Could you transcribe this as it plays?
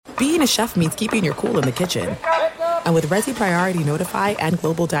being a chef means keeping your cool in the kitchen. And with Resi Priority Notify and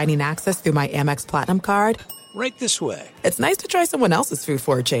Global Dining Access through my Amex Platinum card, right this way. It's nice to try someone else's food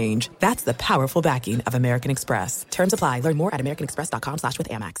for a change. That's the powerful backing of American Express. Terms apply. Learn more at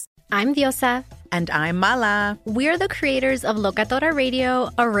americanexpress.com/withAmex. I'm Diosa. And I'm Mala. We're the creators of Locatora Radio,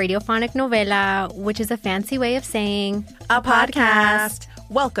 a radiophonic novela, which is a fancy way of saying a podcast.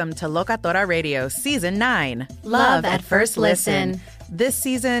 Welcome to Locatora Radio Season 9. Love at First Listen. This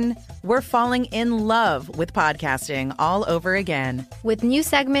season, we're falling in love with podcasting all over again. With new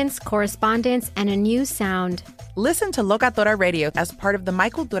segments, correspondence, and a new sound. Listen to Locatora Radio as part of the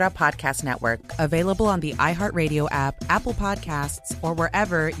Michael Dura Podcast Network. Available on the iHeartRadio app, Apple Podcasts, or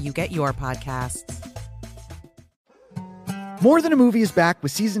wherever you get your podcasts. More Than a Movie is back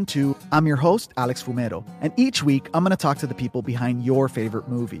with Season 2. I'm your host, Alex Fumero. And each week, I'm going to talk to the people behind your favorite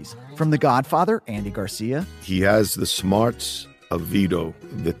movies. From The Godfather, Andy Garcia. He has the smarts of Vito,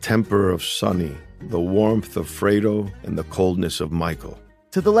 the temper of Sonny, the warmth of Fredo, and the coldness of Michael.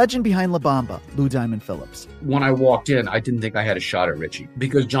 To the legend behind La Bamba, Lou Diamond Phillips. When I walked in, I didn't think I had a shot at Richie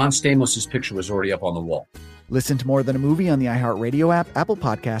because John Stamos' picture was already up on the wall. Listen to More Than a Movie on the iHeartRadio app, Apple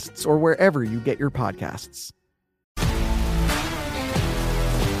Podcasts, or wherever you get your podcasts.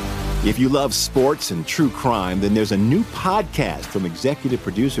 If you love sports and true crime, then there's a new podcast from executive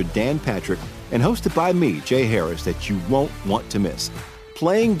producer Dan Patrick and hosted by me, Jay Harris, that you won't want to miss.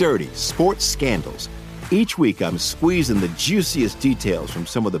 Playing Dirty: Sports Scandals. Each week, I'm squeezing the juiciest details from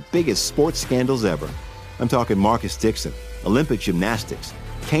some of the biggest sports scandals ever. I'm talking Marcus Dixon, Olympic gymnastics,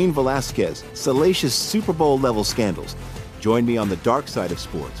 Cain Velasquez, salacious Super Bowl-level scandals. Join me on the dark side of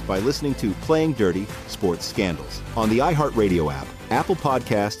sports by listening to Playing Dirty: Sports Scandals on the iHeartRadio app, Apple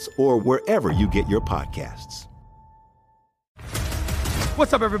Podcasts, or wherever you get your podcasts.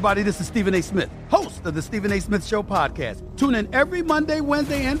 What's up, everybody? This is Stephen A. Smith, host of the Stephen A. Smith Show podcast. Tune in every Monday,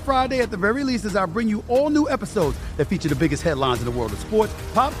 Wednesday, and Friday at the very least as I bring you all new episodes that feature the biggest headlines in the world of sports,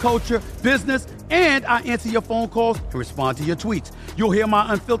 pop culture, business, and I answer your phone calls and respond to your tweets. You'll hear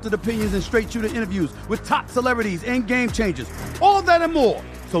my unfiltered opinions and straight-shooter interviews with top celebrities and game changers. All that and more.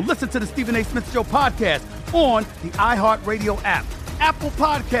 So listen to the Stephen A. Smith Show podcast on the iHeartRadio app, Apple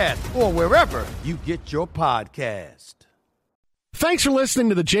Podcasts, or wherever you get your podcast. Thanks for listening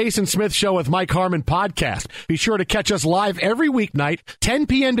to the Jason Smith Show with Mike Harmon podcast. Be sure to catch us live every weeknight, 10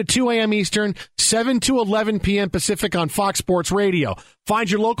 p.m. to 2 a.m. Eastern, 7 to 11 p.m. Pacific on Fox Sports Radio.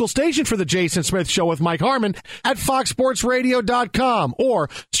 Find your local station for the Jason Smith Show with Mike Harmon at foxsportsradio.com or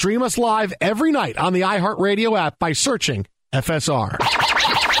stream us live every night on the iHeartRadio app by searching FSR. Now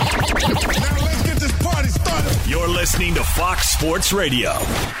let's get this party started. You're listening to Fox Sports Radio.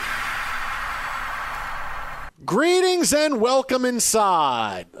 Greetings and welcome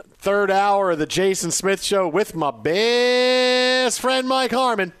inside. Third hour of the Jason Smith Show with my best friend Mike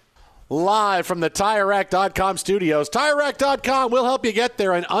Harmon. Live from the TireRack.com studios. TireRack.com will help you get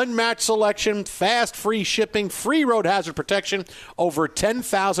there. An unmatched selection, fast, free shipping, free road hazard protection, over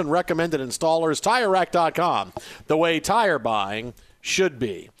 10,000 recommended installers. TireRack.com, the way tire buying should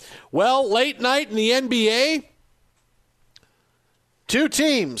be. Well, late night in the NBA. Two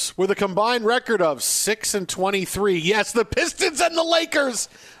teams with a combined record of 6-23. Yes, the Pistons and the Lakers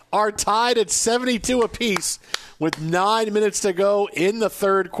are tied at 72 apiece with 9 minutes to go in the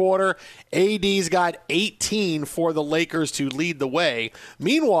third quarter. AD's got 18 for the Lakers to lead the way.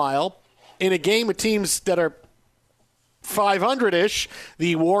 Meanwhile, in a game of teams that are 500-ish,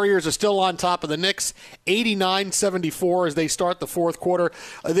 the Warriors are still on top of the Knicks, 89-74 as they start the fourth quarter.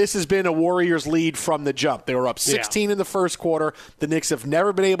 This has been a Warriors lead from the jump. They were up 16 in the first quarter. The Knicks have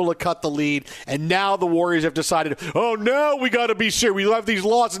never been able to cut the lead, and now the Warriors have decided, oh, no, we got to be sure. We have these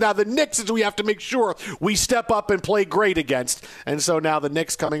losses. Now the Knicks is we have to make sure we step up and play great against. And so now the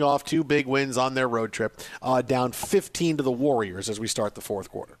Knicks coming off two big wins on their road trip, down 15 to the Warriors as we start the fourth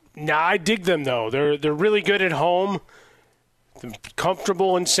quarter. Nah, I dig them, though. They're really good at home.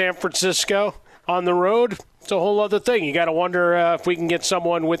 Comfortable in San Francisco. On the road, it's a whole other thing. You got to wonder if we can get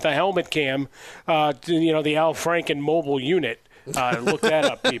someone with a helmet cam, the Al Franken mobile unit. Look that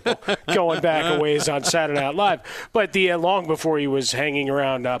up, people. Going back a ways on Saturday Night Live. But long before he was hanging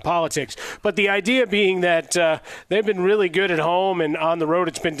around politics. But the idea being that they've been really good at home, and on the road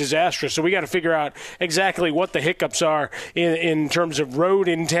it's been disastrous. So we got to figure out exactly what the hiccups are in terms of road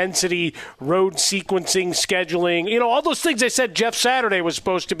intensity, road sequencing, scheduling. All those things they said Jeff Saturday was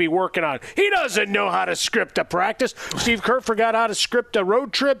supposed to be working on. He doesn't know how to script a practice. Steve Kerr forgot how to script a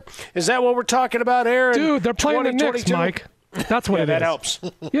road trip. Is that what we're talking about here? Dude, they're playing the Knicks, Mike. That's what it is. That helps.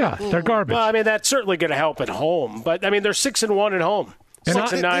 Yeah, they're garbage. Well, that's certainly going to help at home. But, they're 6-1 at home.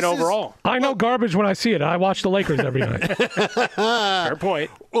 6-9 overall. I know garbage when I see it. I watch the Lakers every night. Fair point.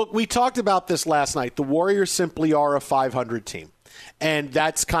 Look, we talked about this last night. The Warriors simply are a 500 team. And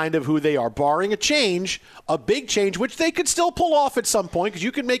that's kind of who they are, barring a change, a big change, which they could still pull off at some point, because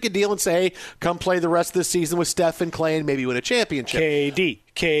you can make a deal and say, hey, come play the rest of the season with Steph and Clay and maybe win a championship. KD.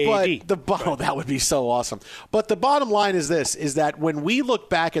 But that would be so awesome. But the bottom line is this, is that when we look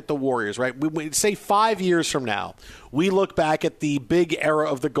back at the Warriors, right, we say 5 years from now, we look back at the big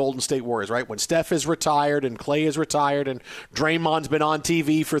era of the Golden State Warriors, right, when Steph is retired and Clay is retired and Draymond's been on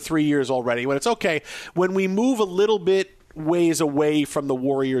TV for 3 years already, when it's okay, when we move a little bit ways away from the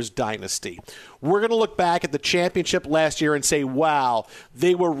Warriors dynasty, we're going to look back at the championship last year and say, wow,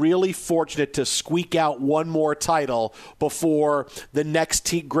 they were really fortunate to squeak out one more title before the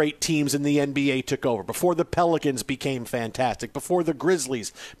next great teams in the NBA took over, before the Pelicans became fantastic, before the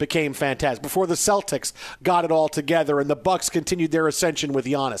Grizzlies became fantastic, before the Celtics got it all together and the Bucks continued their ascension with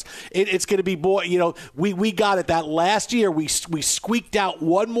Giannis. It's going to be, we got it that last year. We squeaked out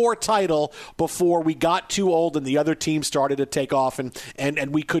one more title before we got too old and the other teams started to take off and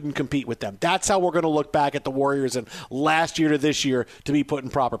we couldn't compete with them. That's how we're going to look back at the Warriors and last year to this year to be put in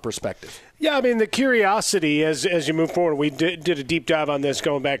proper perspective. Yeah, I mean, the curiosity as you move forward, we did a deep dive on this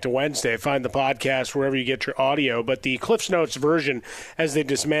going back to Wednesday. Find the podcast wherever you get your audio. But the Cliff's Notes version as they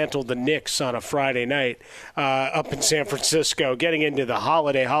dismantled the Knicks on a Friday night up in San Francisco, getting into the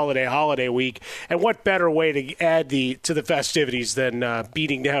holiday week. And what better way to add to the festivities than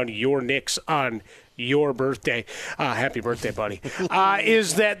beating down your Knicks on your birthday, happy birthday, buddy,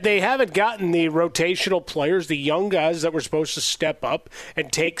 is that they haven't gotten the rotational players, the young guys that were supposed to step up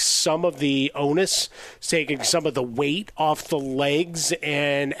and take some of the onus, taking some of the weight off the legs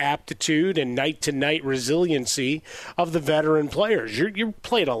and aptitude and night-to-night resiliency of the veteran players. You're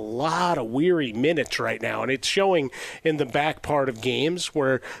playing a lot of weary minutes right now, and it's showing in the back part of games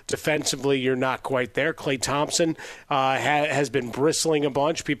where defensively you're not quite there. Klay Thompson has been bristling a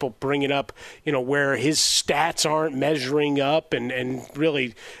bunch, people bringing up, where his stats aren't measuring up, and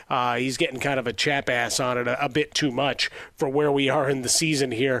really he's getting kind of a chap ass on it a bit too much for where we are in the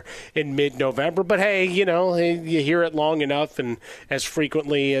season here in mid-November. But hey, you hear it long enough and as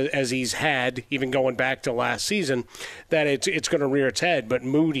frequently as he's had, even going back to last season, that it's going to rear its head. But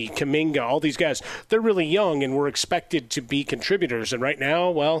Moody, Kuminga, all these guys, they're really young and we're expected to be contributors. And right now,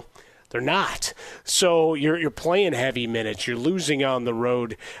 well, they're not. So you're playing heavy minutes. You're losing on the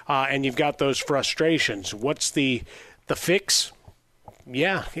road, and you've got those frustrations. What's the fix?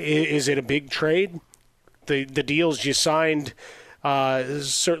 Yeah, is it a big trade? The deals you signed,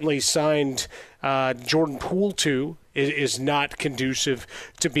 certainly signed Jordan Poole to, is not conducive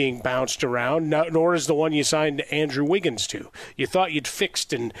to being bounced around, nor is the one you signed Andrew Wiggins to. You thought you'd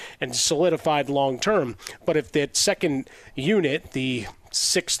fixed and solidified long term, but if that second unit, the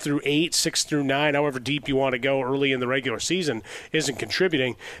 6 through 8, 6 through 9, however deep you want to go early in the regular season, isn't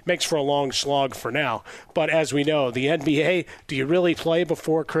contributing, makes for a long slog for now. But as we know, the NBA, do you really play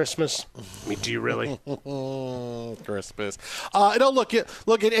before Christmas? I mean, do you really? Christmas.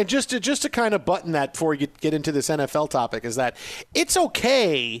 And just to kind of button that before you get into this NFL topic, is that it's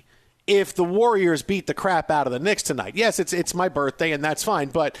okay if the Warriors beat the crap out of the Knicks tonight. Yes, it's my birthday, and that's fine.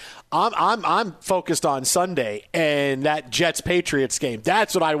 But I'm focused on Sunday and that Jets-Patriots game.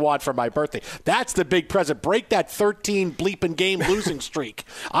 That's what I want for my birthday. That's the big present. Break that 13 bleeping game losing streak.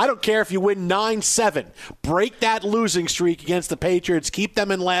 I don't care if you win 9-7. Break that losing streak against the Patriots. Keep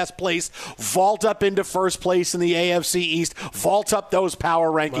them in last place. Vault up into first place in the AFC East. Vault up those power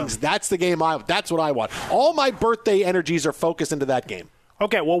rankings. Wow. That's the game. That's what I want. All my birthday energies are focused into that game.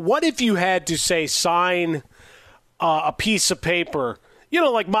 Okay, well, what if you had to, say, sign a piece of paper,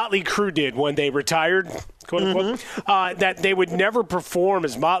 like Motley Crue did when they retired, quote unquote, that they would never perform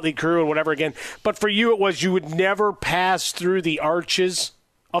as Motley Crue and whatever again, but for you it was you would never pass through the arches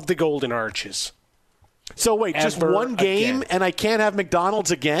of the Golden Arches. So wait, just one game and I can't have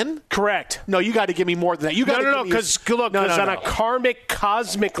McDonald's again? Correct. No, you got to give me more than that. You got No, because on a karmic,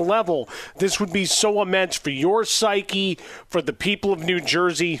 cosmic level, this would be so immense for your psyche, for the people of New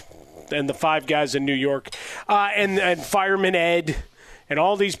Jersey, and the 5 guys in New York, and Fireman Ed, and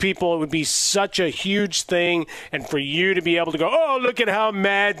all these people. It would be such a huge thing, and for you to be able to go, oh, look at how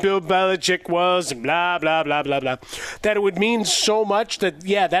mad Bill Belichick was, and blah, blah, blah, blah, blah, that it would mean so much that,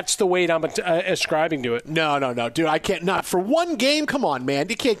 yeah, that's the weight I'm ascribing to it. No, dude, I can't. Not for one game. Come on, man.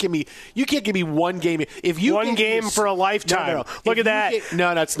 You can't give me one game. If you one game for a lifetime. No. Look at that.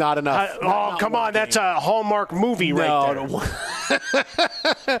 No, that's not enough. Come on, that's a Hallmark movie right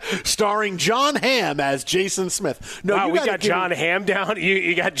there. Starring John Hamm as Jason Smith. No, wow, we got John Hamm down.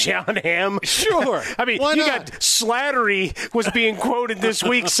 You got John Hamm. Sure. I mean, Why you not? got Slattery was being quoted this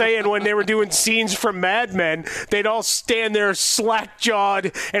week saying when they were doing scenes from Mad Men, they'd all stand there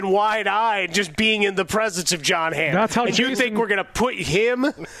slack-jawed and wide-eyed just being in the presence of John Hamm. That's how and you think we're going to put him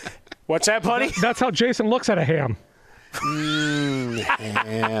 – what's that, buddy? That's how Jason looks at a ham. Ham.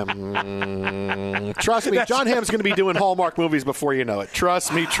 Trust me, John Hamm's going to be doing Hallmark movies before you know it.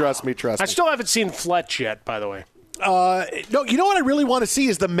 Trust me. I still haven't seen Fletch yet, by the way. No, you know what I really want to see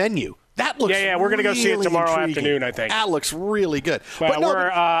is the menu. That looks we're going to go see it really tomorrow intriguing. afternoon, I think. That looks really good. Well, but no, we're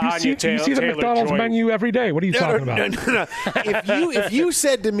you see the McDonald's menu every day. What are you talking about? No. If you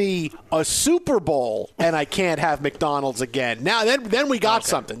said to me a Super Bowl and I can't have McDonald's again, now then we got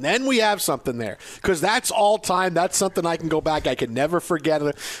something. Then we have something there because that's all time. That's something I can go back. I can never forget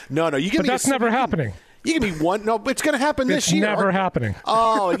it. No, you give but me. That's never happening. You give me one. No, it's going to happen this year. It's never happening.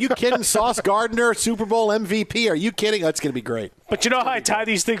 Oh, are you kidding? Sauce Gardner, Super Bowl MVP. Are you kidding? That's going to be great. But you know how I tie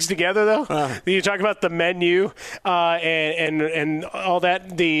these things together, though? You talk about the menu and all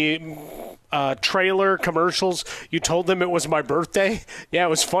that, the trailer commercials. You told them it was my birthday. Yeah, it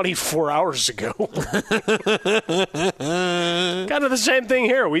was funny 4 hours ago. Kind of the same thing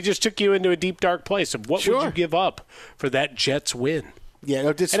here. We just took you into a deep, dark place of what would you give up for that Jets win? Yeah, and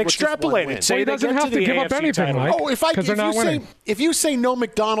extrapolate it. Well, he doesn't have to give up anything, Mike. Oh, if you say no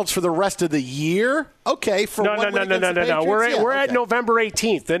McDonald's for the rest of the year, okay. No. We're at November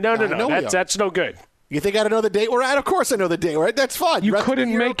 18th. No. That's no good. You think I know the date we're at? Of course I know the date we're at. That's fine. You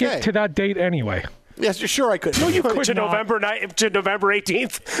couldn't make it to that date anyway. Yes, sure I could. No, you could to November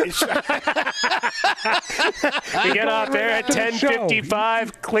 18th. You get out there at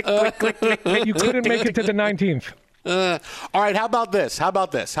 10:55. Click. You couldn't make it to the 19th. All right, how about this?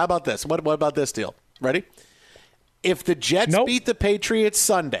 What about this deal? Ready? If the Jets beat the Patriots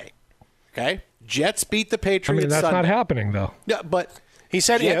Sunday, okay? Jets beat the Patriots Sunday. That's not happening, though. Yeah, but he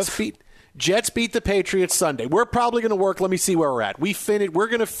said Jets beat the Patriots Sunday. We're probably going to work. Let me see where we're at. We're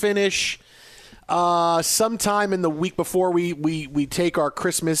going to finish sometime in the week before we take our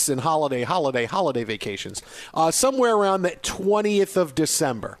Christmas and holiday vacations. Somewhere around the 20th of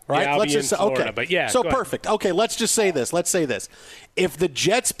December, right? Yeah, let's just in Florida, okay. But yeah, so perfect. Okay, let's just say this. Let's say this. If the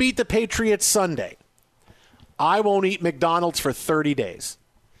Jets beat the Patriots Sunday, I won't eat McDonald's for 30 days.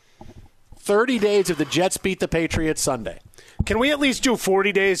 30 days if the Jets beat the Patriots Sunday. Can we at least do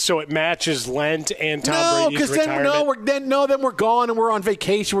 40 days so it matches Lent and Tom Brady's retirement? Then we're gone and we're on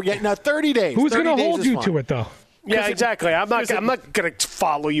vacation. We're getting 30 days. Who's going to hold you to it, though? Yeah, exactly. I'm not going to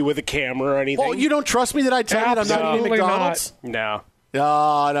follow you with a camera or anything. Well, you don't trust me that I tell you that I'm not eating McDonald's? No.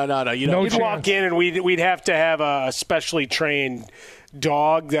 No. You'd walk in and we'd have to have a specially trained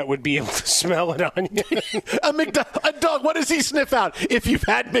dog that would be able to smell it on you. A dog, what does he sniff out if you've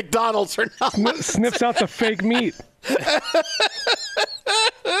had McDonald's or not? Sniffs out the fake meat.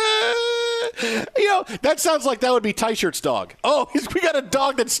 That sounds like that would be T-Shirt's dog. Oh, we got a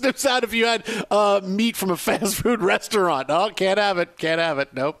dog that sniffs out if you had meat from a fast food restaurant. Oh, can't have it.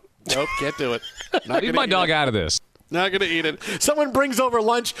 Nope, can't do it. Leave my dog out of this. Not going to eat it. Someone brings over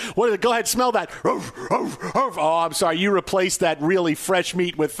lunch. What is it? Go ahead, smell that. Oh, I'm sorry. You replaced that really fresh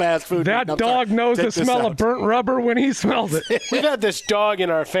meat with fast food. That dog knows the smell of burnt rubber when he smells it. We've had this dog in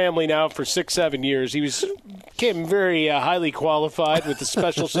our family now for 6-7 years. He became very highly qualified with a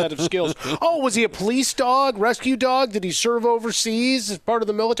special set of skills. Oh, was he a police dog, rescue dog? Did he serve overseas as part of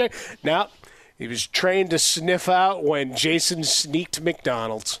the military? No. He was trained to sniff out when Jason sneaked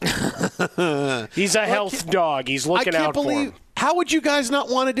McDonald's. He's a health dog. He's looking out for him. How would you guys not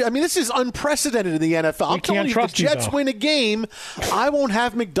want to do? I mean, this is unprecedented in the NFL. I'm telling you, if the Jets win a game, I won't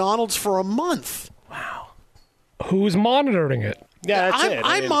have McDonald's for a month. Wow. Who's monitoring it? Yeah, that's it.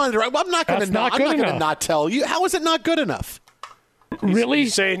 I'm monitoring. I'm not going to not tell you. How is it not good enough? Really?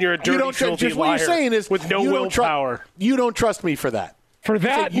 He's saying you're a dirty, filthy liar. What you're saying is with no willpower. You don't trust me for that. For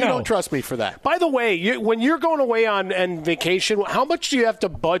that, you don't trust me for that. By the way, when you're going away on vacation, how much do you have to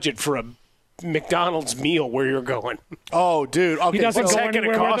budget for a McDonald's meal where you're going? Oh, dude. Okay, he doesn't go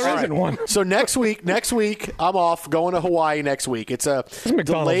anywhere where there isn't one. So next week, I'm off going to Hawaii next week. It's a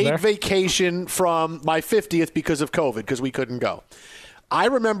delayed vacation from my 50th because of COVID, because we couldn't go. I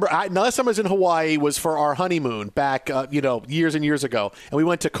remember the last time I was in Hawaii was for our honeymoon back, years and years ago, and we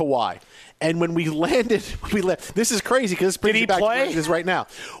went to Kauai. And when we landed, this is crazy because this brings me back to where it is right now.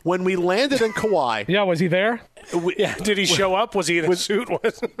 When we landed in Kauai. Yeah, was he there? Did he show up? Was he in a suit?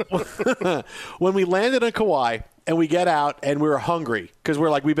 When we landed in Kauai and we get out and we were hungry because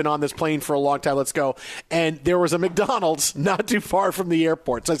we're like, we've been on this plane for a long time, let's go. And there was a McDonald's not too far from the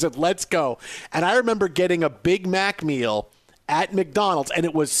airport. So I said, let's go. And I remember getting a Big Mac meal at McDonald's, and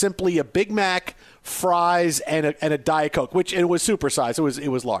it was simply a Big Mac, fries, and a Diet Coke, and it was supersized. It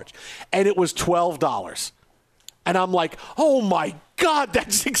was large, and it was $12. And I'm like, oh, my God,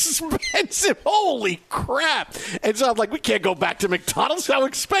 that's expensive. Holy crap. And so I'm like, we can't go back to McDonald's. How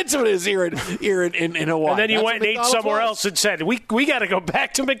expensive it is here in Hawaii. And then you went and ate somewhere else and said, we got to go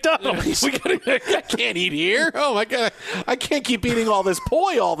back to McDonald's. I can't eat here. Oh, my God. I can't keep eating all this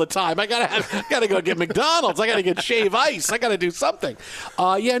poi all the time. I got to go get McDonald's. I got to get shave ice. I got to do something.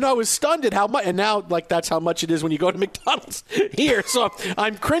 I was stunned at how much. And now, that's how much it is when you go to McDonald's here. So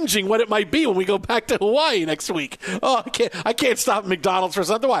I'm cringing what it might be when we go back to Hawaii next week. Oh, I can't stop at McDonald's for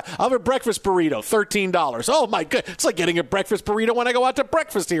something. Why? I'll have a breakfast burrito, $13. Oh, my God. It's like getting a breakfast burrito when I go out to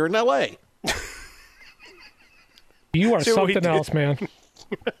breakfast here in L.A. You are something else, man.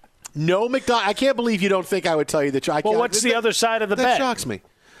 No McDonald's. I can't believe you don't think I would tell you the truth. Well, what's the other side of the bet? That shocks me.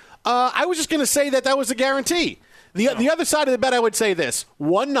 I was just going to say that was a guarantee. The other side of the bet, I would say this.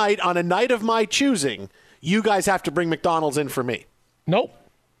 One night, on a night of my choosing, you guys have to bring McDonald's in for me. Nope.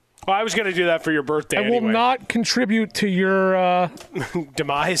 Well, I was going to do that for your birthday I will not contribute to your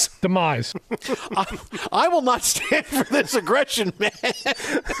demise. I will not stand for this aggression, man.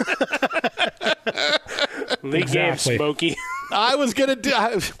 League game, Smokey. I was going to do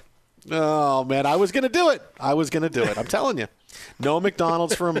Oh, man, I was going to do it. I'm telling you. No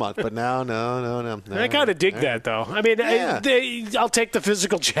McDonald's for a month, but now, no. I kind of dig that, though. I mean, I'll take the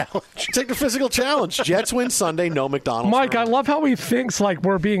physical challenge. Take the physical challenge. Jets win Sunday, no McDonald's. Mike, I love how he thinks like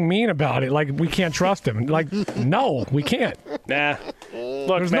we're being mean about it, like we can't trust him. Like, no, we can't. Nah.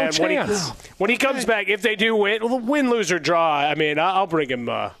 Look, there's man, no chance. When he comes back, if they do win, lose, or draw, I mean, I'll bring him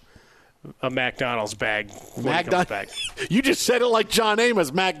a McDonald's bag. You just said it like John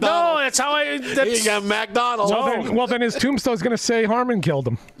Amos, McDonald's. No, that's how I... You got McDonald's. Well, then his tombstone's going to say Harmon killed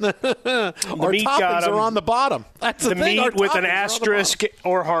him. Our toppings are on the bottom. That's the thing. Meat with an asterisk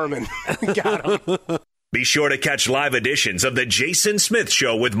or Harmon. Got him. Be sure to catch live editions of The Jason Smith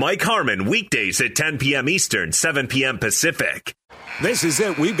Show with Mike Harmon weekdays at 10 p.m. Eastern, 7 p.m. Pacific. This is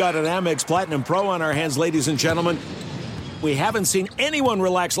it. We've got an Amex Platinum Pro on our hands, ladies and gentlemen. We haven't seen anyone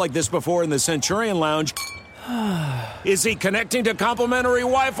relax like this before in the Centurion Lounge. Is he connecting to complimentary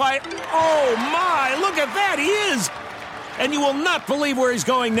Wi-Fi? Oh, my! Look at that! He is! And you will not believe where he's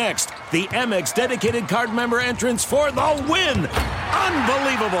going next. The Amex dedicated card member entrance for the win!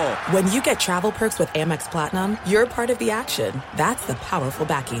 Unbelievable! When you get travel perks with Amex Platinum, you're part of the action. That's the powerful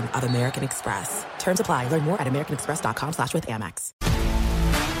backing of American Express. Terms apply. Learn more at americanexpress.com/withAmex.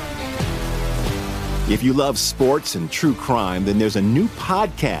 If you love sports and true crime, then there's a new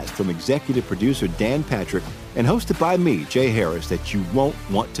podcast from executive producer Dan Patrick and hosted by me, Jay Harris, that you won't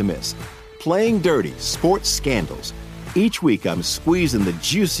want to miss. Playing Dirty: Sports Scandals. Each week, I'm squeezing the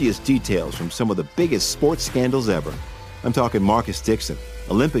juiciest details from some of the biggest sports scandals ever. I'm talking Marcus Dixon,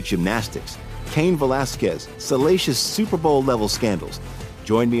 Olympic gymnastics, Cain Velasquez, salacious Super Bowl-level scandals.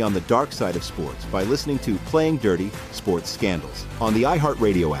 Join me on the dark side of sports by listening to Playing Dirty: Sports Scandals on the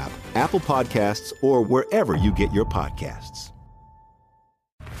iHeartRadio app, Apple Podcasts, or wherever you get your podcasts.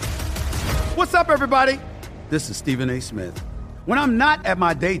 What's up, everybody? This is Stephen A. Smith. When I'm not at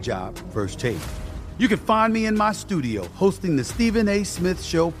my day job, First Take, you can find me in my studio hosting the Stephen A. Smith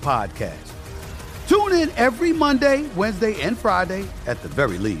Show podcast. Tune in every Monday, Wednesday, and Friday, at the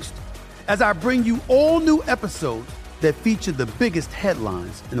very least, as I bring you all new episodes that feature the biggest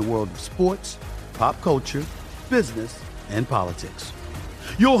headlines in the world of sports, pop culture, business, and politics.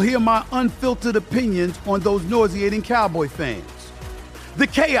 You'll hear my unfiltered opinions on those nauseating Cowboy fans, the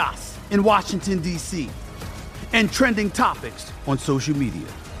chaos in Washington, D.C., and trending topics on social media,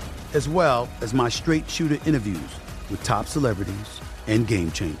 as well as my straight-shooter interviews with top celebrities and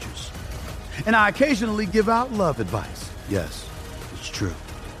game changers. And I occasionally give out love advice. Yes, it's true.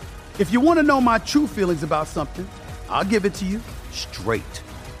 If you want to know my true feelings about something, I'll give it to you straight.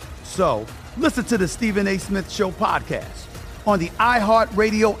 So, listen to the Stephen A. Smith Show podcast on the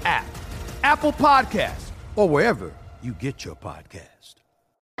iHeartRadio app, Apple Podcasts, or wherever you get your podcast.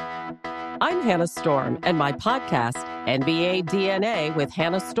 I'm Hannah Storm, and my podcast, NBA DNA with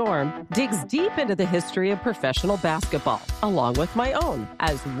Hannah Storm, digs deep into the history of professional basketball, along with my own,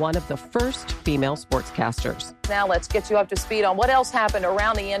 as one of the first female sportscasters. Now let's get you up to speed on what else happened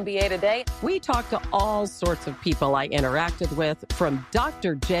around the NBA today. We talk to all sorts of people I interacted with, from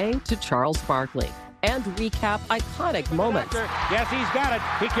Dr. J to Charles Barkley, and recap iconic moments. Yes, he's got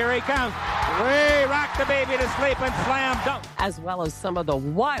it. Here he comes. Ray rocked the baby to sleep and slam dunk. As well as some of the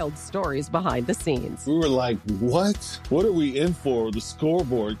wild stories behind the scenes. We were like, what? What are we in for? The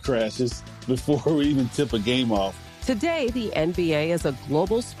scoreboard crashes before we even tip a game off. Today, the NBA is a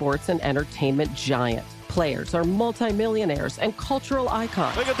global sports and entertainment giant, Players are multimillionaires and cultural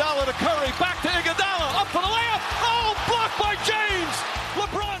icons. Iguodala to Curry, back to Iguodala, up for the layup. Oh, blocked by James.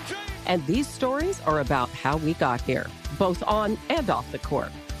 LeBron James. And these stories are about how we got here, both on and off the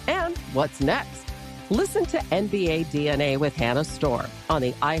court. And what's next? Listen to NBA DNA with Hannah Storm on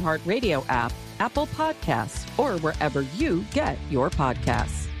the iHeartRadio app, Apple Podcasts, or wherever you get your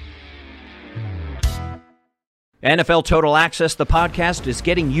podcasts. NFL Total Access, the podcast, is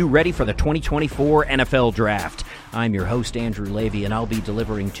getting you ready for the 2024 NFL Draft. I'm your host, Andrew Levy, and I'll be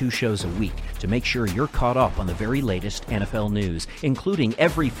delivering 2 shows a week to make sure you're caught up on the very latest NFL news, including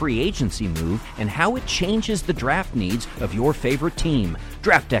every free agency move and how it changes the draft needs of your favorite team.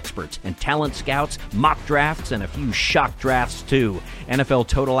 Draft experts and talent scouts, mock drafts, and a few shock drafts, too. NFL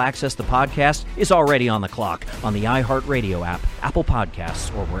Total Access, the podcast, is already on the clock on the iHeartRadio app, Apple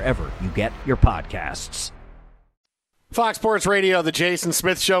Podcasts, or wherever you get your podcasts. Fox Sports Radio, the Jason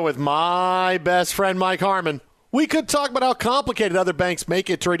Smith Show with my best friend, Mike Harmon. We could talk about how complicated other banks make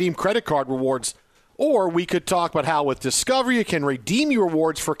it to redeem credit card rewards. Or we could talk about how with Discover you can redeem your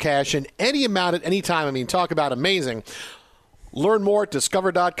rewards for cash in any amount at any time. I mean, talk about amazing. Learn more at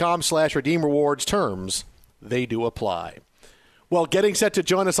discover.com/redeem rewards. Terms, they do apply. Well, getting set to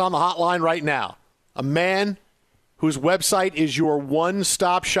join us on the hotline right now, a man whose website is your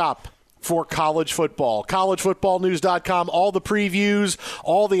one-stop shop for college football. collegefootballnews.com, all the previews,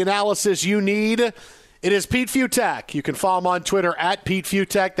 all the analysis you need. It is Pete Futak. You can follow him on Twitter at Pete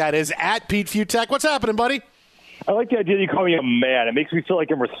Futak. That is at Pete Futak. What's happening, buddy? I like the idea that you call me a man. It makes me feel like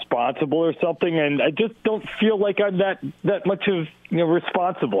I'm responsible or something, and I just don't feel like I'm that much of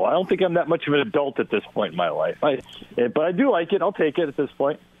responsible. I don't think I'm that much of an adult at this point in my life. But I do like it. I'll take it at this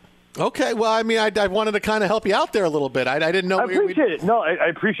point. Okay, well, I mean, I wanted to kind of help you out there a little bit. I didn't know. I appreciate it. No, I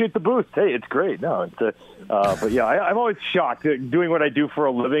appreciate the boost. Hey, it's great. No, it's but yeah, I'm always shocked. Doing what I do for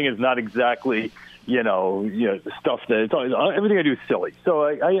a living is not exactly, stuff that it's always, everything I do is silly. So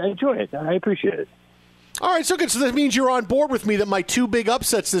I enjoy it. I appreciate it. All right, so good. So that means you're on board with me that my 2 big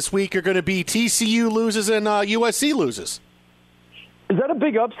upsets this week are going to be TCU loses and USC loses. Is that a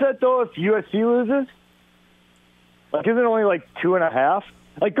big upset though? If USC loses, like, isn't it only like 2.5?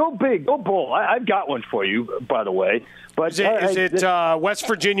 Like, go big, go bull. I've got one for you, by the way. But is it West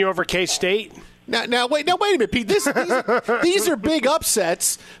Virginia over K-State? Now wait a minute, Pete. These are big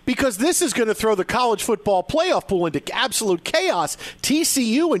upsets because this is going to throw the college football playoff pool into absolute chaos.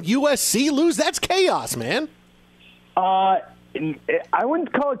 TCU and USC lose. That's chaos, man. I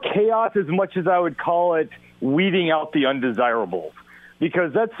wouldn't call it chaos as much as I would call it weeding out the undesirables.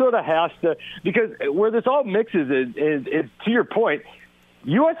 Because that sort of has to – because where this all mixes is to your point,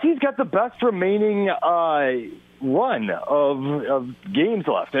 USC's got the best remaining run of games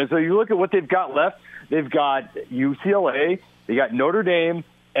left. And so you look at what they've got left. They've got UCLA, they got Notre Dame,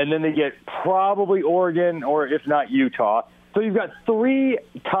 and then they get probably Oregon or if not Utah. So you've got 3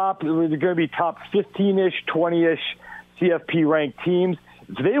 top – they're going to be top 15-ish, 20-ish CFP-ranked teams.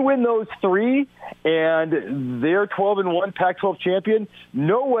 If they win those 3 and they're 12-1 Pac-12 champion,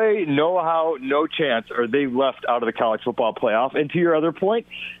 no way, no how, no chance are they left out of the college football playoff. And to your other point,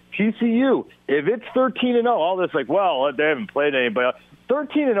 TCU, if it's 13-0, all this like, well, they haven't played anybody.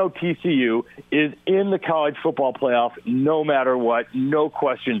 13-0 TCU is in the college football playoff no matter what, no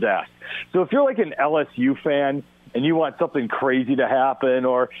questions asked. So if you're like an LSU fan and you want something crazy to happen,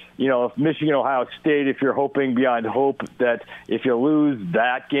 or, if Michigan, Ohio State, if you're hoping beyond hope that if you lose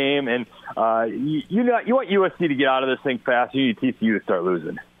that game, and you want USC to get out of this thing fast, you need TCU to start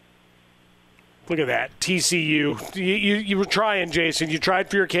losing. Look at that, TCU. You were trying, Jason. You tried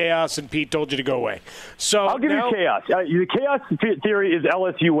for your chaos, and Pete told you to go away. So I'll give you chaos. The chaos theory is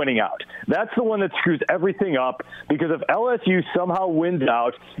LSU winning out. That's the one that screws everything up, because if LSU somehow wins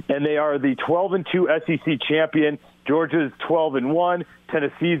out and they are the 12-2 SEC champion, Georgia's 12-1,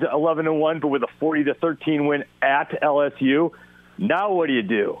 Tennessee's 11-1, but with a 40-13 win at LSU. Now what do you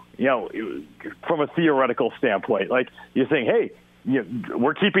do? From a theoretical standpoint, like you're saying, hey,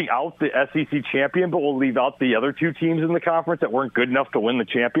 we're keeping out the SEC champion, but we'll leave out the other 2 teams in the conference that weren't good enough to win the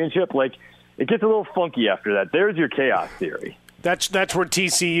championship. Like, it gets a little funky after that. There's your chaos theory. That's where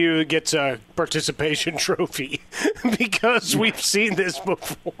TCU gets a participation trophy because we've seen this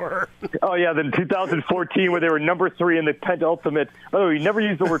before. Oh, yeah, then 2014 where they were number 3 in the penultimate. By the way, we never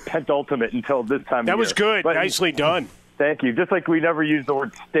used the word penultimate until this time of year. That was good. But nicely done. Thank you. Just like we never used the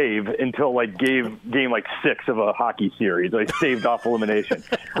word stave until game 6 of a hockey series. Like staved off elimination.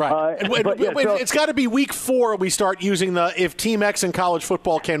 Right. It's got to be week 4 we start using if Team X in college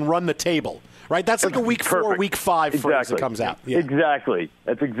football can run the table. right? That's like a week 4, week 5 phrase that comes out. Yeah. Exactly.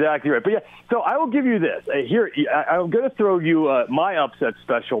 That's exactly right. But, yeah, so I will give you this. Here, I'm going to throw you my upset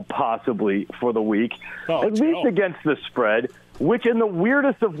special possibly for the week, at least against the spread, which in the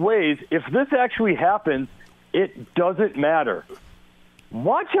weirdest of ways, if this actually happens, it doesn't matter.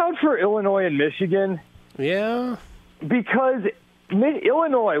 Watch out for Illinois and Michigan. Yeah. Because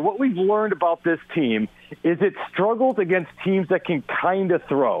Illinois, what we've learned about this team is it struggles against teams that can kind of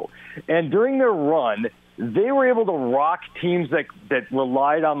throw. And during their run, they were able to rock teams that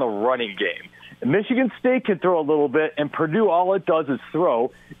relied on the running game. Michigan State can throw a little bit, and Purdue, all it does is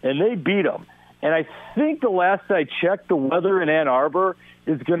throw, and they beat them. And I think the last I checked, the weather in Ann Arbor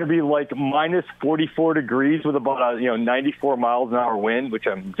is going to be like minus 44 degrees with about 94 miles an hour wind, which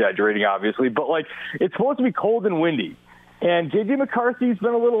I'm exaggerating, obviously. But, it's supposed to be cold and windy. And J.J. McCarthy's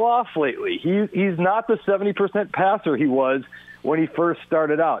been a little off lately. He's not the 70% passer he was when he first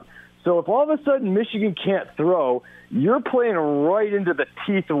started out. So if all of a sudden Michigan can't throw, you're playing right into the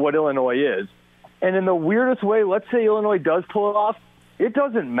teeth of what Illinois is. And in the weirdest way, let's say Illinois does pull it off, it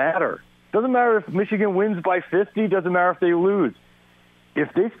doesn't matter. Doesn't matter if Michigan wins by 50, doesn't matter if they lose.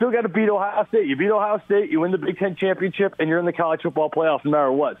 If they still got to beat Ohio State, you beat Ohio State, you win the Big Ten championship, and you're in the college football playoffs no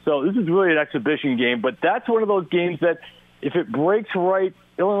matter what. So this is really an exhibition game, but that's one of those games that if it breaks right,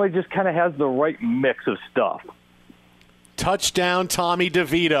 Illinois just kind of has the right mix of stuff. Touchdown, Tommy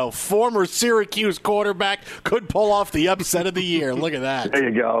DeVito. Former Syracuse quarterback could pull off the upset of the year. Look at that. There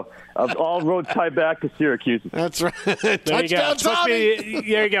you go. All roads tie back to Syracuse. That's right. Touchdown, Tommy.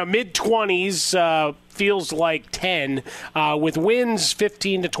 There you go. Mid-20s, feels like 10, with winds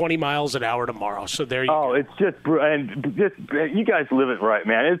 15 to 20 miles an hour tomorrow. So there you go. Oh, it's just and you guys live it right,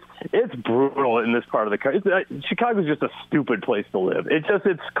 man. It's brutal in this part of the country. Chicago's just a stupid place to live.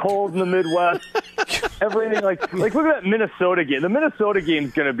 It's cold in the Midwest. Everything like look at that Minnesota game. The Minnesota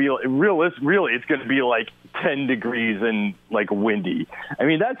game's going to be really it's going to be like 10 degrees and windy. I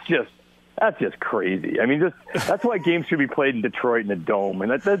mean, that's just crazy. I mean, that's why games should be played in Detroit in the Dome,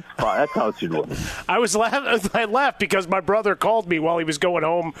 and that's fine. That's how it should work. I laughed because my brother called me while he was going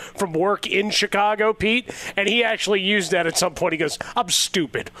home from work in Chicago, Pete, and he actually used that at some point. He goes, "I'm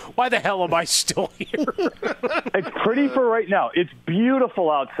stupid. Why the hell am I still here?" It's pretty for right now. It's beautiful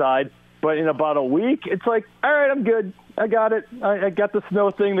outside, but in about a week, it's like, all right, I'm good. I got it. I got the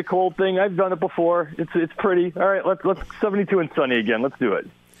snow thing, the cold thing. I've done it before. It's pretty. All right, let's 72 and sunny again. Let's do it.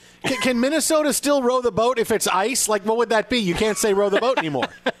 Can Minnesota still row the boat if it's ice? What would that be? You can't say row the boat anymore.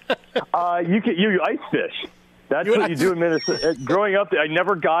 You ice fish. That's what you do in Minnesota. Growing up, I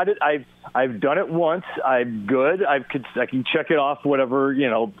never got it. I've done it once. I'm good. I can check it off whatever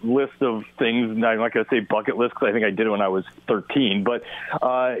list of things. I'm not going to say bucket list because I think I did it when I was 13. But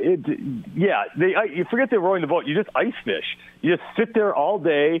you forget they're rowing the boat. You just ice fish. You just sit there all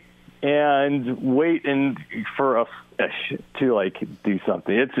day and wait for a fish to do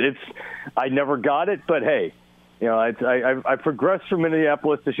something. I never got it, but hey, I progressed from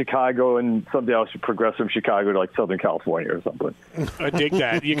Minneapolis to Chicago, and someday I should progress from Chicago to Southern California or something. I dig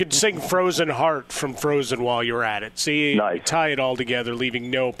that. You could sing Frozen Heart from Frozen while you're at it. See, nice. You tie it all together, leaving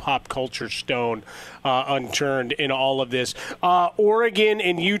no pop culture stone unturned in all of this. Oregon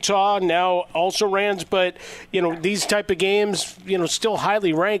and Utah now also rans, but these type of games, still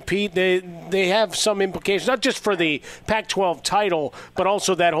highly ranked. Pete, they have some implications, not just for the Pac-12 title, but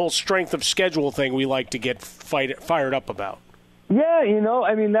also that whole strength of schedule thing we like to get fired up about. Yeah,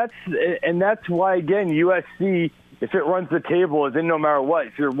 that's why again USC, if it runs the table, is in no matter what.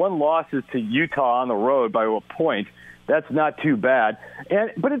 If your one loss is to Utah on the road by a point, that's not too bad.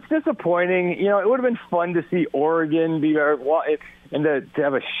 But it's disappointing. It would have been fun to see Oregon be and to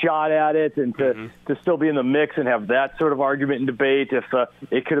have a shot at it and to still be in the mix and have that sort of argument and debate if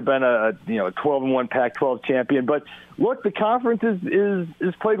it could have been a 12-1 Pac-12 champion. But look, the conference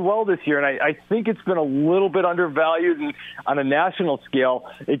is played well this year, and I think it's been a little bit undervalued. And on a national scale,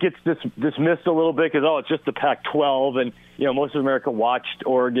 it gets dismissed a little bit because it's just the Pac-12, and most of America watched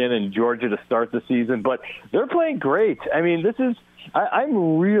Oregon and Georgia to start the season, but they're playing great. I mean,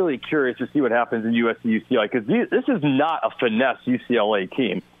 I'm really curious to see what happens in USC UCLA because this is not a finesse UCLA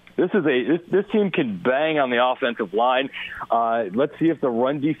team. This team can bang on the offensive line. Let's see if the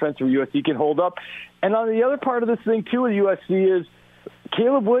run defense for USC can hold up. And on the other part of this thing too with USC is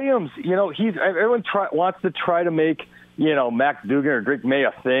Caleb Williams. Everyone wants to try to make Max Duggan or Drake May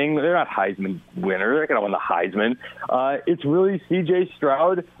a thing. They're not Heisman winners. They're going to win the Heisman. It's really C.J.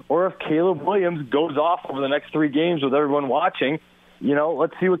 Stroud, or if Caleb Williams goes off over the next 3 games with everyone watching,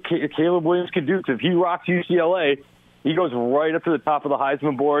 let's see what Caleb Williams can do. Because if he rocks UCLA, he goes right up to the top of the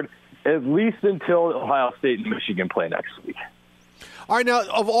Heisman board, at least until Ohio State and Michigan play next week. All right, now,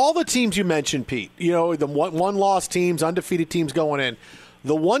 of all the teams you mentioned, Pete, the one-loss teams, undefeated teams going in,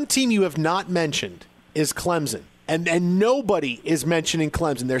 the one team you have not mentioned is Clemson. And nobody is mentioning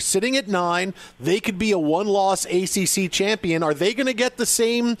Clemson. They're sitting at 9. They could be a one-loss ACC champion. Are they going to get the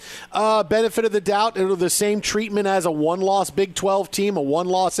same benefit of the doubt or the same treatment as a one-loss Big 12 team, a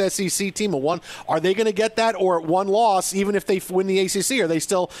one-loss SEC team? Are they going to get that, or at one loss, even if they win the ACC, are they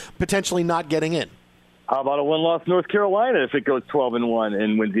still potentially not getting in? How about a one-loss North Carolina if it goes 12-1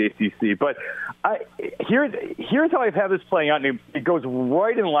 and wins the ACC? But here's how I've had this playing out, and it goes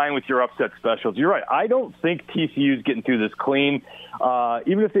right in line with your upset specials. You're right. I don't think TCU's getting through this clean.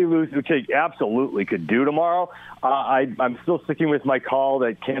 Even if they lose, which they absolutely could do tomorrow, I'm still sticking with my call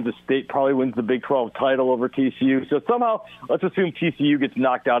that Kansas State probably wins the Big 12 title over TCU. So somehow, let's assume TCU gets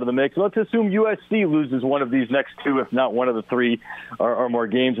knocked out of the mix. Let's assume USC loses one of these next 2, if not one of the 3 or more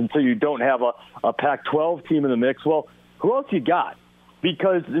games, until you don't have a Pac-12 team in the mix. Well, who else you got?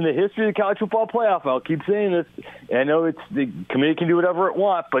 Because in the history of the college football playoff, I'll keep saying this, I know the committee can do whatever it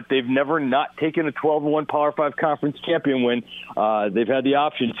wants, but they've never not taken a 12-1 Power 5 conference champion win. They've had the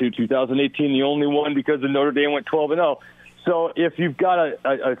option to. 2018, the only one because the Notre Dame went 12-0. So if you've got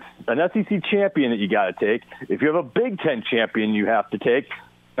an SEC champion that you got to take, if you have a Big Ten champion you have to take,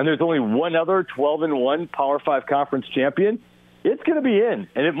 and there's only one other 12-1 Power 5 conference champion, it's going to be in.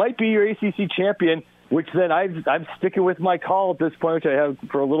 And it might be your ACC champion, which then I'm sticking with my call at this point, which I have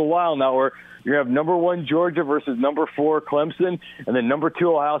for a little while now, where you're going to have number 1 Georgia versus number 4 Clemson, and then number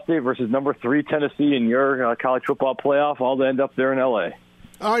 2 Ohio State versus number 3 Tennessee in your college football playoff, all to end up there in L.A.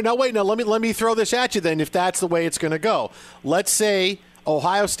 All right, now wait. Now let me throw this at you then, if that's the way it's going to go. Let's say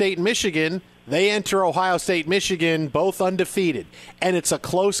Ohio State and Michigan, they enter Ohio State, Michigan, both undefeated, and it's a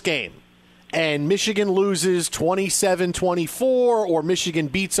close game. And Michigan loses 27-24, or Michigan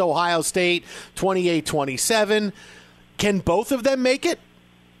beats Ohio State 28-27. Can both of them make it?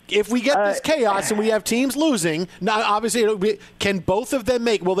 If we get this chaos and we have teams losing, now obviously, can both of them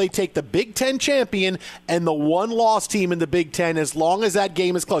make? Will they take the Big Ten champion and the one-loss team in the Big Ten as long as that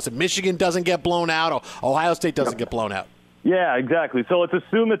game is close? If Michigan doesn't get blown out, or Ohio State doesn't get blown out. Yeah, exactly. So let's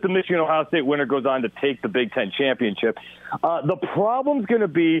assume that the Michigan-Ohio State winner goes on to take the Big Ten championship. The problem's going to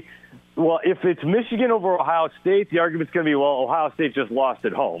be, well, if it's Michigan over Ohio State, the argument's going to be, well, Ohio State just lost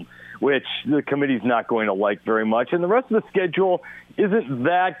at home, which the committee's not going to like very much. And the rest of the schedule isn't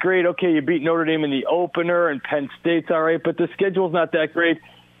that great. Okay, you beat Notre Dame in the opener, and Penn State's all right, but the schedule's not that great.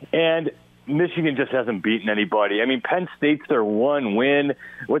 And Michigan just hasn't beaten anybody. I mean, Penn State's their one win.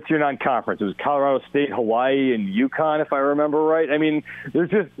 What's your non-conference? It was Colorado State, Hawaii, and UConn, if I remember right. I mean,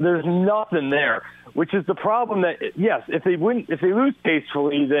 there's nothing there, which is the problem. That yes, if they lose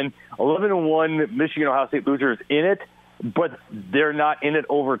tastefully, then 11-1 Michigan Ohio State losers in it, but they're not in it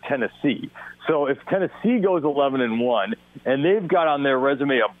over Tennessee. So if Tennessee goes 11-1 and they've got on their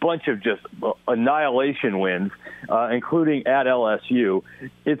resume a bunch of just annihilation wins, including at LSU,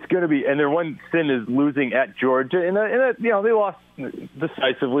 it's going to be, and their one sin is losing at Georgia, and they lost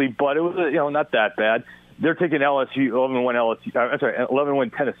decisively, but it was not that bad. They're taking LSU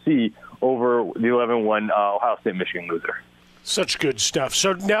 11-1 Tennessee over the 11-1 Ohio State Michigan loser. Such good stuff.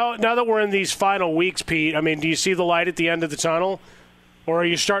 So now that we're in these final weeks, Pete, I mean, do you see the light at the end of the tunnel? Or are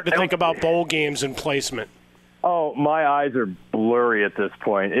you starting to think about bowl games and placement? Oh, my eyes are blurry at this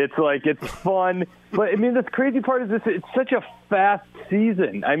point. It's like, it's fun. But, I mean, the crazy part is this: it's such a fast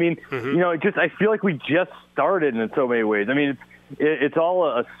season. I mean, I feel like we just started in so many ways. I mean, it's all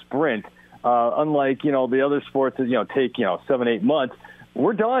a sprint. Unlike, the other sports that, take, 7-8 months.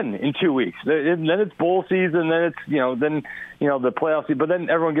 We're done in 2 weeks. Then it's bowl season. Then it's, the playoff season. But then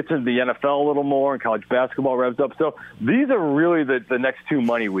everyone gets into the NFL a little more, and college basketball revs up. So these are really the next 2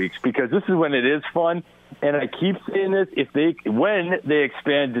 money weeks, because this is when it is fun. And I keep saying this: when they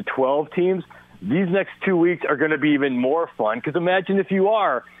expand to 12 teams, these next 2 weeks are going to be even more fun. Because imagine if you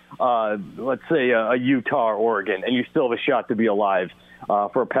are, let's say, a Utah or Oregon, and you still have a shot to be alive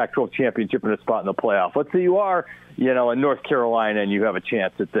for a Pac-12 championship and a spot in the playoff. Let's say you are, a North Carolina and you have a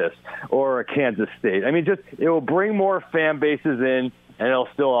chance at this, or a Kansas State. I mean, it will bring more fan bases in, and it'll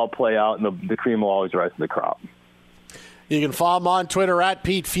still all play out, and the cream will always rise to the crop. You can follow him on Twitter at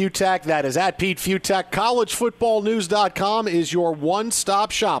Pete Futak. That is at Pete Futak. CollegeFootballNews.com is your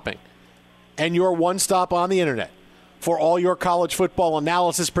one-stop shopping and your one-stop on the internet for all your college football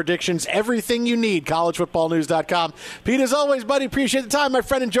analysis, predictions, everything you need. CollegeFootballNews.com. Pete, as always, buddy, appreciate the time, my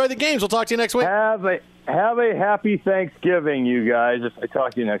friend. Enjoy the games. We'll talk to you next week. Have a happy Thanksgiving, you guys. I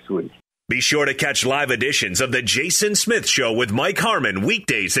talk to you next week. Be sure to catch live editions of The Jason Smith Show with Mike Harmon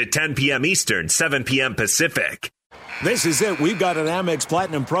weekdays at 10 p.m. Eastern, 7 p.m. Pacific. This is it. We've got an Amex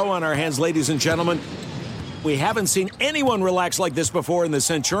Platinum Pro on our hands, ladies and gentlemen. We haven't seen anyone relax like this before in the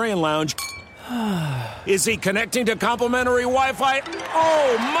Centurion Lounge. Is he connecting to complimentary Wi-Fi?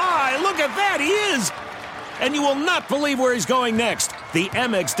 Oh, my! Look at that! He is! And you will not believe where he's going next. The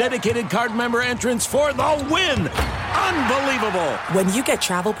Amex dedicated card member entrance for the win! Unbelievable! When you get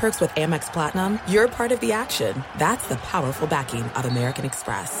travel perks with Amex Platinum, you're part of the action. That's the powerful backing of American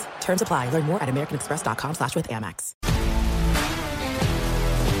Express. Terms apply. Learn more at americanexpress.com/withAmex.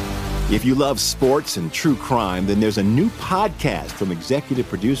 If you love sports and true crime, then there's a new podcast from executive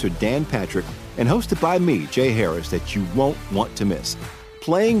producer Dan Patrick and hosted by me, Jay Harris, that you won't want to miss.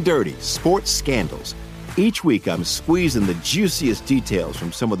 Playing Dirty: Sports Scandals. Each week, I'm squeezing the juiciest details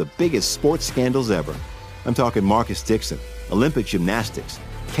from some of the biggest sports scandals ever. I'm talking Marcus Dixon, Olympic gymnastics,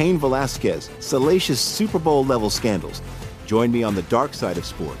 Cain Velasquez, salacious Super Bowl-level scandals. Join me on the dark side of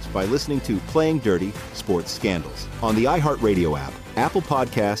sports by listening to Playing Dirty: Sports Scandals on the iHeartRadio app, Apple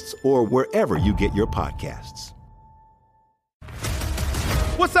Podcasts, or wherever you get your podcasts.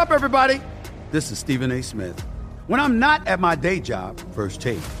 What's up, everybody? This is Stephen A. Smith. When I'm not at my day job, First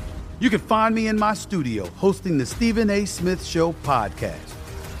Take, you can find me in my studio hosting the Stephen A. Smith Show podcast.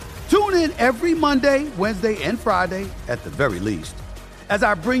 Tune in every Monday, Wednesday, and Friday, at the very least, as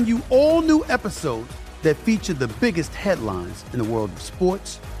I bring you all new episodes that feature the biggest headlines in the world of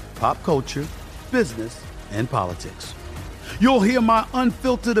sports, pop culture, business, and politics. You'll hear my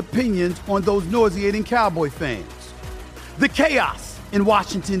unfiltered opinions on those nauseating Cowboy fans, the chaos in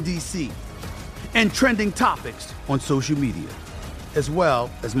Washington, D.C., and trending topics on social media, as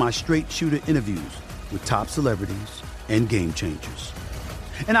well as my straight shooter interviews with top celebrities and game changers.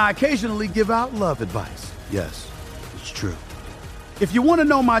 And I occasionally give out love advice. Yes, it's true. If you want to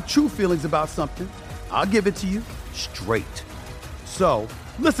know my true feelings about something, I'll give it to you straight. So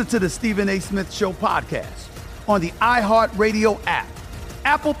listen to the Stephen A. Smith Show podcast on the iHeartRadio app,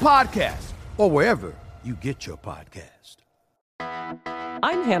 Apple Podcasts, or wherever you get your podcast.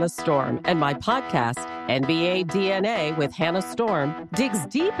 I'm Hannah Storm, and my podcast, NBA DNA with Hannah Storm, digs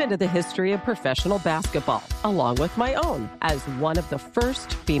deep into the history of professional basketball, along with my own, as one of the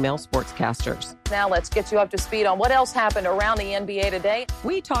first female sportscasters. Now let's get you up to speed on what else happened around the NBA today.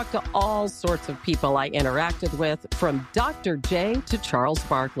 We talked to all sorts of people I interacted with, from Dr. J to Charles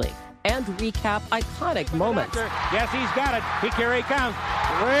Barkley, and recap iconic moments. Yes, he's got it. Here he comes.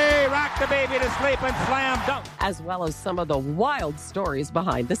 Way rock the baby to sleep and slam dunk. As well as some of the wild stories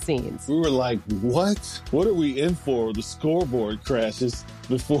behind the scenes. We were like, what? What are we in for? The scoreboard crashes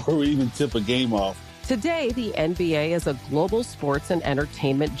before we even tip a game off. Today, the NBA is a global sports and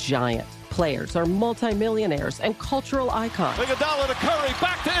entertainment giant. Players are multimillionaires and cultural icons. Iguodala to Curry,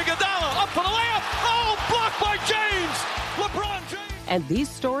 back to Iguodala, up for the layup. Oh, blocked by James. LeBron James. And these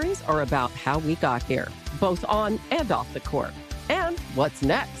stories are about how we got here, both on and off the court. And what's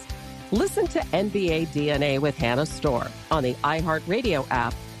next? Listen to NBA DNA with Hannah Storm on the iHeartRadio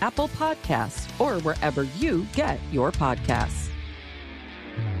app, Apple Podcasts, or wherever you get your podcasts.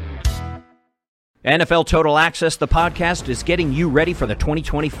 NFL Total Access, the podcast, is getting you ready for the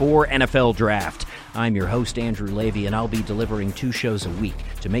 2024 NFL Draft. I'm your host, Andrew Levy, and I'll be delivering 2 shows a week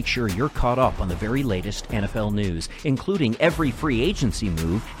to make sure you're caught up on the very latest NFL news, including every free agency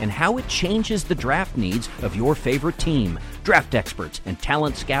move and how it changes the draft needs of your favorite team. Draft experts and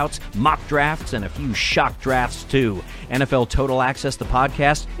talent scouts, mock drafts, and a few shock drafts, too. NFL Total Access, the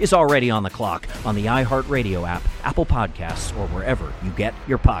podcast, is already on the clock on the iHeartRadio app, Apple Podcasts, or wherever you get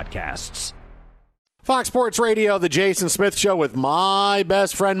your podcasts. Fox Sports Radio, the Jason Smith Show with my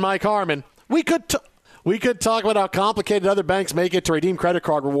best friend Mike Harmon. We could talk about how complicated other banks make it to redeem credit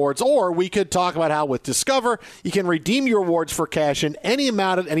card rewards, or we could talk about how with Discover you can redeem your rewards for cash in any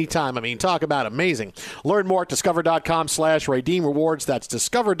amount at any time. I mean, talk about amazing. Learn more at discover.com/redeem rewards. That's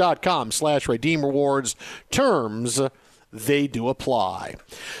discover.com/redeem rewards. Terms, they do apply.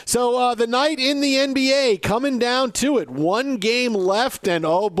 So the night in the NBA, coming down to it. 1 game left, and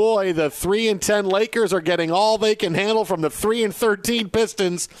oh boy, the 3-10 Lakers are getting all they can handle from the 3-13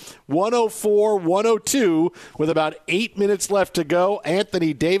 Pistons. 104-102 with about 8 minutes left to go.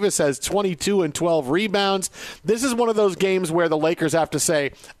 Anthony Davis has 22 and 12 rebounds. This is one of those games where the Lakers have to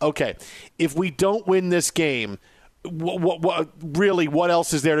say, okay, if we don't win this game, what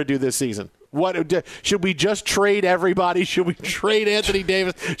else is there to do this season? Should we just trade everybody? Should we trade Anthony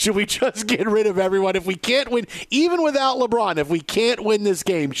Davis? Should we just get rid of everyone? If we can't win, even without LeBron, if we can't win this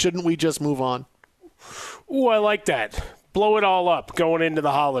game, shouldn't we just move on? Ooh, I like that. Blow it all up going into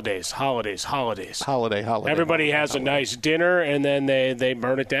the holidays. Holiday. Everybody has a nice dinner, and then they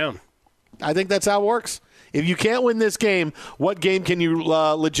burn it down. I think that's how it works. If you can't win this game, what game can you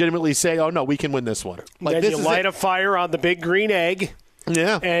legitimately say, oh, no, we can win this one? Then you light a fire on the big green egg.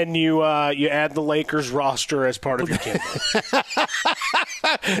 Yeah. And you add the Lakers roster as part of your campaign.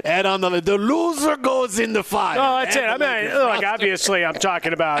 And on the loser goes in the fire. No, that's it. I mean, look, obviously I'm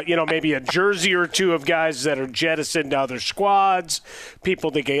talking about, maybe a jersey or two of guys that are jettisoned to other squads,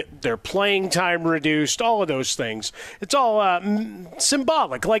 people that get their playing time reduced, all of those things. It's all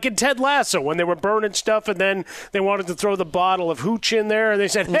symbolic. Like in Ted Lasso when they were burning stuff and then they wanted to throw the bottle of hooch in there and they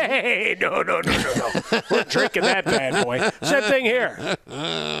said, hey, no. We're drinking that bad boy. Same thing here.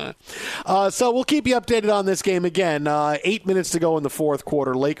 So we'll keep you updated on this game again. 8 minutes to go in the fourth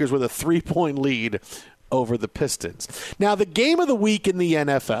quarter. Lakers with a 3-point lead over the Pistons. Now, the game of the week in the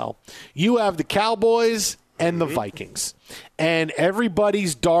NFL, you have the Cowboys and the Vikings. And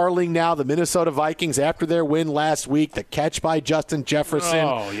everybody's darling now, the Minnesota Vikings, after their win last week, the catch by Justin Jefferson.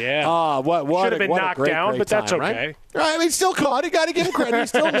 Oh, yeah. Should have been knocked down, but that's okay. Right? I mean, still caught it. Got to give him credit. He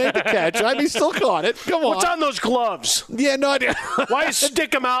still made the catch. I mean, still caught it. Come on. What's on those gloves? Yeah, no idea. Why is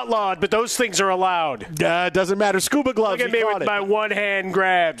stick 'em outlawed, but those things are allowed? Doesn't matter. Scuba gloves. Look at me with my one-hand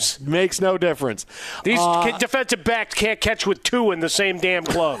grabs. Makes no difference. These defensive backs can't catch with two in the same damn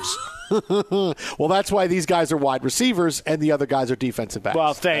gloves. Well, that's why these guys are wide receivers and the other guys are defensive backs.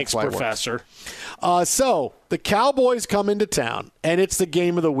 Well, thanks, Professor. So the Cowboys come into town, and it's the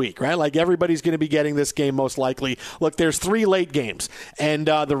game of the week, right? Like everybody's going to be getting this game most likely. Look, there's 3 late games, and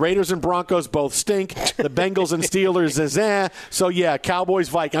the Raiders and Broncos both stink. The Bengals and Steelers is So, yeah,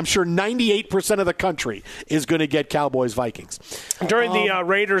 Cowboys-Vikings. I'm sure 98% of the country is going to get Cowboys-Vikings. During the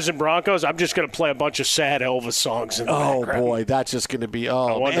Raiders and Broncos, I'm just going to play a bunch of sad Elvis songs in the background. Boy, that's just going to be,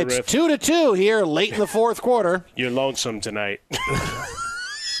 it's 2-2 here late in the fourth quarter. You're lonesome tonight.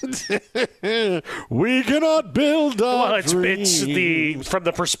 We cannot build our dreams. It's from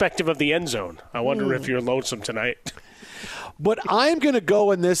the perspective of the end zone. I wonder if you're lonesome tonight. But I'm going to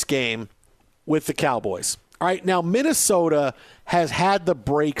go in this game with the Cowboys. All right, now Minnesota has had the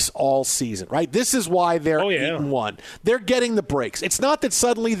breaks all season, right? This is why they're 8-1. They're getting the breaks. It's not that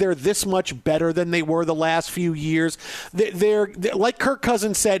suddenly they're this much better than they were the last few years. They're like Kirk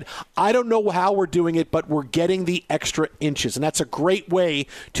Cousins said, I don't know how we're doing it, but we're getting the extra inches, and that's a great way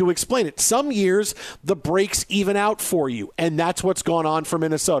to explain it. Some years, the breaks even out for you, and that's what's gone on for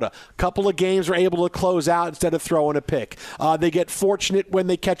Minnesota. A couple of games are able to close out instead of throwing a pick. They get fortunate when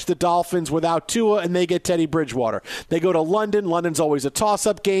they catch the Dolphins without Tua, and they get Teddy Bridgewater. They go to London. London's always a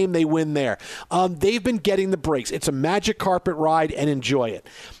toss-up game. They win there. They've been getting the breaks. It's a magic carpet ride, and enjoy it.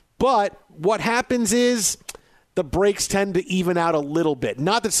 But what happens is the breaks tend to even out a little bit.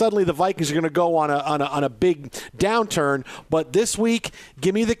 Not that suddenly the Vikings are going to go on a big downturn, but this week,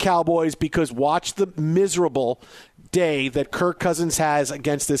 give me the Cowboys because watch the miserable day that Kirk Cousins has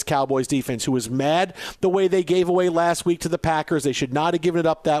against this Cowboys defense, who is mad the way they gave away last week to the Packers. They should not have given it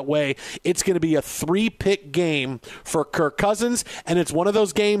up that way. It's going to be a 3-pick game for Kirk Cousins, and it's one of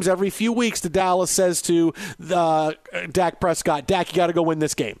those games every few weeks that Dallas says to Dak Prescott, Dak, you got to go win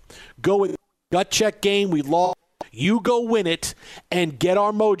this game. Go with gut check game. We lost. You go win it and get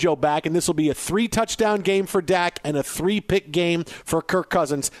our mojo back, and this will be a 3-touchdown game for Dak and a 3-pick game for Kirk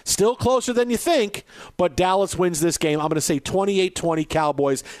Cousins. Still closer than you think, but Dallas wins this game. I'm going to say 28-20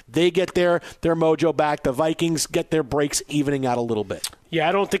 Cowboys. They get their mojo back. The Vikings get their breaks evening out a little bit. Yeah,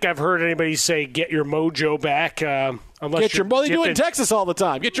 I don't think I've heard anybody say get your mojo back. They do it in Texas all the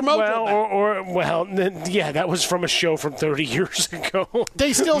time. Get your mojo back. Yeah, that was from a show from 30 years ago.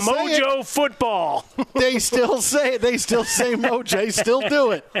 They still say Mojo football. They still say it. They still say mojo. They still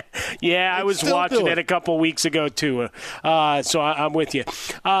do it. Yeah, I was watching it a couple weeks ago, too. So I'm with you.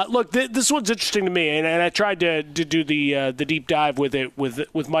 Look, this one's interesting to me, and I tried to do the deep dive with it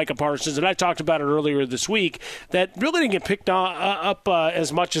with Micah Parsons, and I talked about it earlier this week, that really didn't get picked up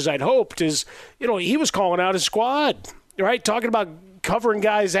as much as I'd hoped. Is, he was calling out his squad. Right, talking about covering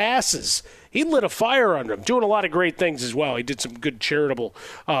guys' asses. He lit a fire under them, doing a lot of great things as well. He did some good charitable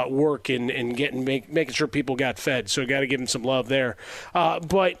work in making sure people got fed, so got to give him some love there.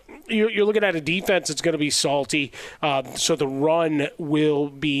 But you're looking at a defense that's going to be salty, so the run will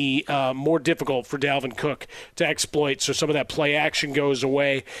be more difficult for Dalvin Cook to exploit, so some of that play action goes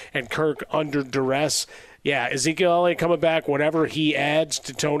away, and Kirk under duress. Yeah, Ezekiel Elliott coming back, whatever he adds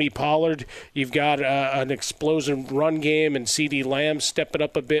to Tony Pollard. You've got an explosive run game and CeeDee Lamb stepping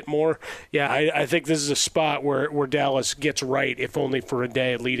up a bit more. Yeah, I think this is a spot where Dallas gets right, if only for a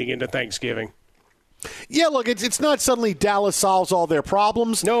day leading into Thanksgiving. Yeah, look, it's not suddenly Dallas solves all their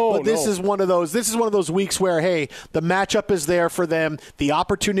problems. But this is one of those weeks where, hey, the matchup is there for them. The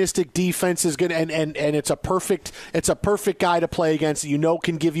opportunistic defense is good, and it's a perfect guy to play against.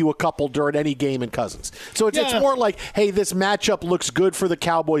 Can give you a couple during any game in Cousins. So it's more like, hey, this matchup looks good for the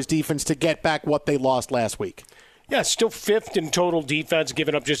Cowboys defense to get back what they lost last week. Yeah, still fifth in total defense,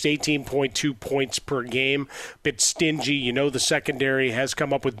 giving up just 18.2 points per game. Bit stingy. You know, the secondary has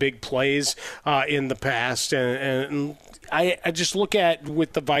come up with big plays in the past. And I just look at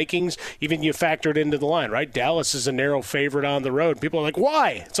with the Vikings, even you factored into the line, right? Dallas is a narrow favorite on the road. People are like,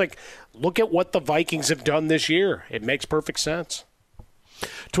 why? It's like, look at what the Vikings have done this year. It makes perfect sense.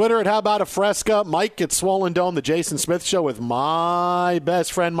 Twitter at How About a Fresca. Mike at Swollen Dome, the Jason Smith Show with my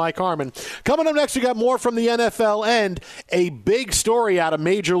best friend, Mike Harmon. Coming up next, we got more from the NFL and a big story out of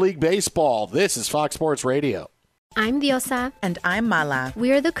Major League Baseball. This is Fox Sports Radio. I'm Diosa. And I'm Mala.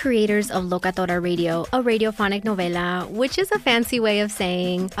 We are the creators of Locatora Radio, a radiophonic novela, which is a fancy way of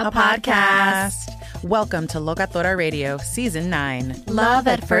saying a podcast. Welcome to Locatora Radio, Season 9. Love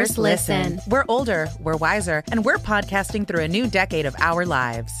at first listen. We're older, we're wiser, and we're podcasting through a new decade of our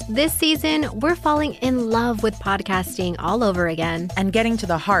lives. This season, we're falling in love with podcasting all over again. And getting to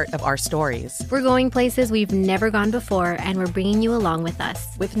the heart of our stories. We're going places we've never gone before, and we're bringing you along with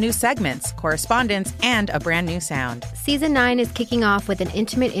us. With new segments, correspondence, and a brand new sound. Season 9 is kicking off with an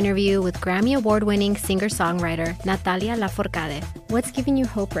intimate interview with Grammy Award-winning singer-songwriter Natalia Lafourcade. What's giving you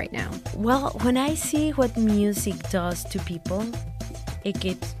hope right now? Well, when I see what music does to people, it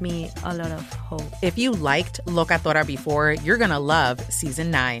gives me a lot of hope. If you liked Locatora before, you're going to love Season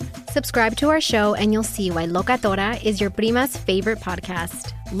 9. Subscribe to our show and you'll see why Locatora is your prima's favorite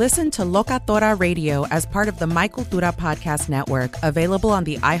podcast. Listen to Locatora Radio as part of the My Cultura Podcast Network, available on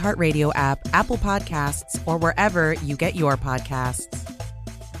the iHeartRadio app, Apple Podcasts, or wherever you get your podcasts.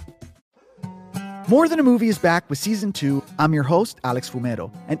 More Than a Movie is back with Season 2. I'm your host, Alex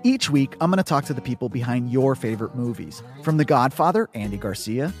Fumero, and each week I'm going to talk to the people behind your favorite movies. From The Godfather, Andy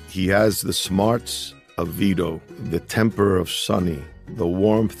Garcia. He has the smarts of Vito, the temper of Sonny, the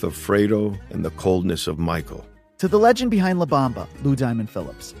warmth of Fredo, and the coldness of Michael. To the legend behind La Bamba, Lou Diamond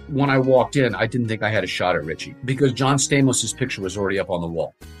Phillips. When I walked in, I didn't think I had a shot at Richie because John Stamos' picture was already up on the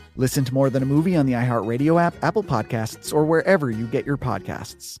wall. Listen to More Than a Movie on the iHeartRadio app, Apple Podcasts, or wherever you get your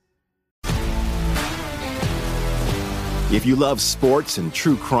podcasts. If you love sports and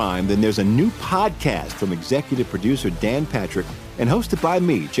true crime, then there's a new podcast from executive producer Dan Patrick and hosted by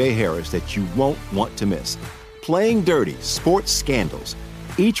me, Jay Harris, that you won't want to miss. Playing Dirty: Sports Scandals.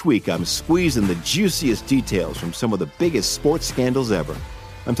 Each week, I'm squeezing the juiciest details from some of the biggest sports scandals ever.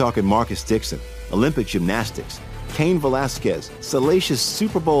 I'm talking Marcus Dixon, Olympic gymnastics, Cain Velasquez, salacious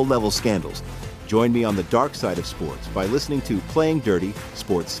Super Bowl-level scandals. Join me on the dark side of sports by listening to Playing Dirty: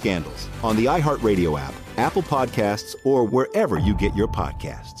 Sports Scandals on the iHeartRadio app, Apple Podcasts, or wherever you get your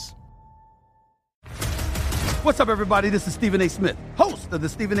podcasts. What's up, everybody? This is Stephen A. Smith, host of the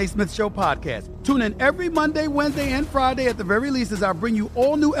Stephen A. Smith Show podcast. Tune in every Monday, Wednesday, and Friday at the very least as I bring you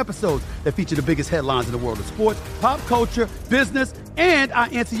all new episodes that feature the biggest headlines in the world of sports, pop culture, business, and I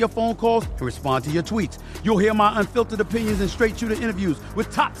answer your phone calls and respond to your tweets. You'll hear my unfiltered opinions and straight-shooter interviews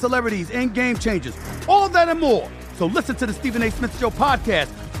with top celebrities and game changers. All that and more. So listen to the Stephen A. Smith Show podcast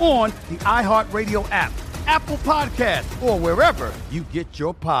on the iHeartRadio app, Apple Podcasts, or wherever you get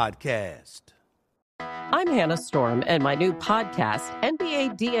your podcast. I'm Hannah Storm, and my new podcast,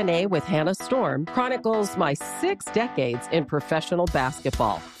 NBA DNA with Hannah Storm, chronicles my 6 decades in professional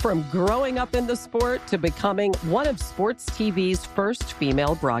basketball. From growing up in the sport to becoming one of sports TV's first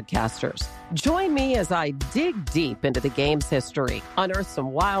female broadcasters. Join me as I dig deep into the game's history, unearth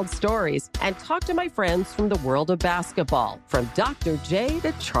some wild stories, and talk to my friends from the world of basketball, from Dr. J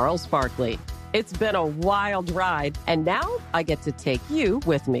to Charles Barkley. It's been a wild ride, and now I get to take you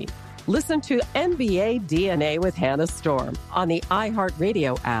with me. Listen to NBA DNA with Hannah Storm on the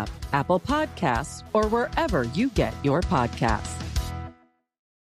iHeartRadio app, Apple Podcasts, or wherever you get your podcasts.